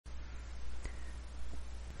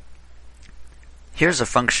Here's a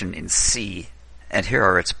function in C, and here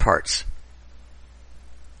are its parts.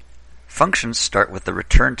 Functions start with the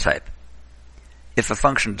return type. If a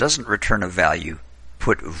function doesn't return a value,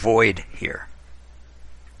 put void here.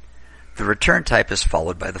 The return type is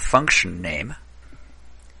followed by the function name,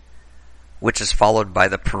 which is followed by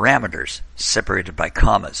the parameters, separated by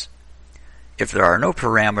commas. If there are no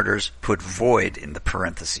parameters, put void in the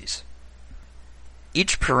parentheses.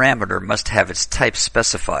 Each parameter must have its type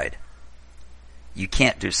specified. You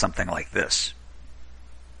can't do something like this.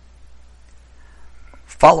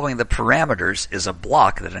 Following the parameters is a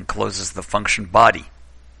block that encloses the function body.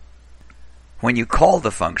 When you call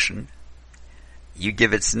the function, you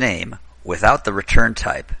give its name without the return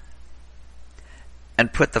type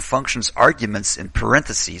and put the function's arguments in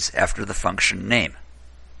parentheses after the function name.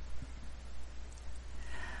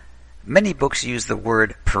 Many books use the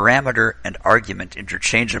word parameter and argument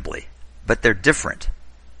interchangeably, but they're different.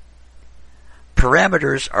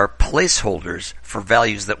 Parameters are placeholders for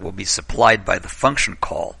values that will be supplied by the function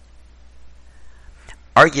call.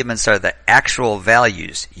 Arguments are the actual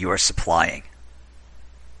values you are supplying.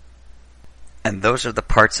 And those are the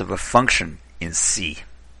parts of a function in C.